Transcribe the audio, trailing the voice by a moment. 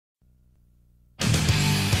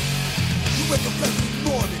wake up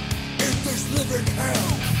every morning in this living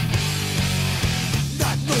hell,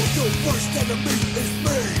 not know your worst enemy is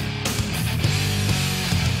me.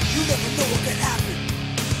 You never know what can happen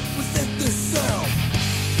within this cell.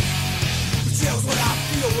 Betrayal's what I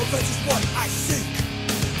feel, revenge is what I seek.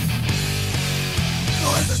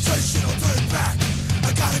 No hesitation or turning back,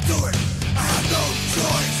 I gotta do it, I have no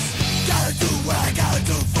choice. Gotta do what I gotta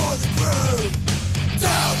do for the crew.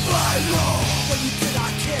 Down by law. When you did,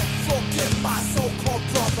 I can't forget my so-called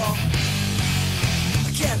brother.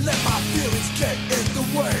 I can't let my feelings get in the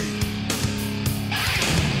way.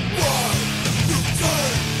 Why you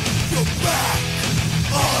turn your back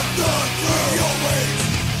on the crew? We always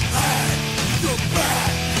had your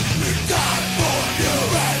back. We died for you.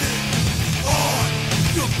 Ready on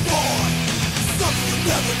your boy. Something you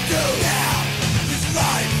never do. Now this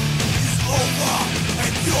life is over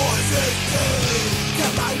and yours is too.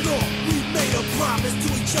 Down by law, we made a promise to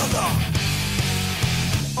each other,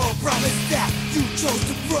 a promise that you chose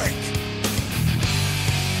to break.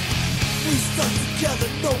 We stuck together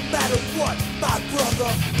no matter what, my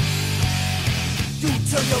brother. You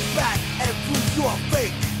turn your back and prove you're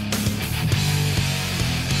fake.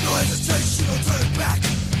 No hesitation or turning back,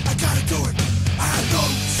 I gotta do it, I have no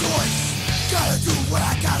choice. Gotta do what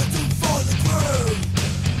I gotta do for the crew.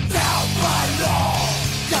 Down by law.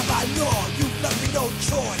 Down by law, you left me no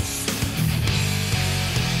choice.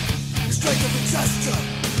 The strength of a gesture,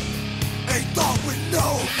 a thought with no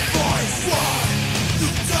voice. Why you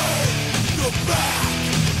turn your back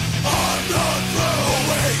on the crew?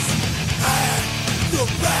 Always had your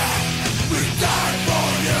back. We died for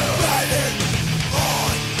you. Riding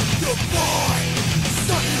on your boy.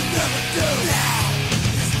 Something you never do. Now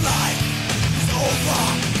this life is over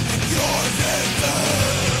and yours is too.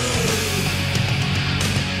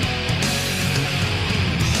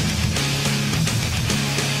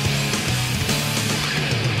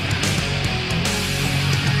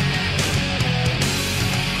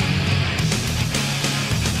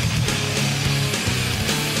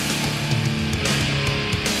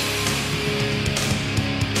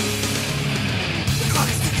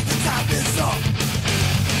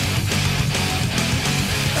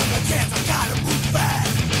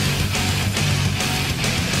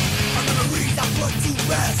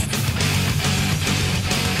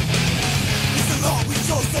 It's the law we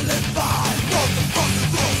chose to live by.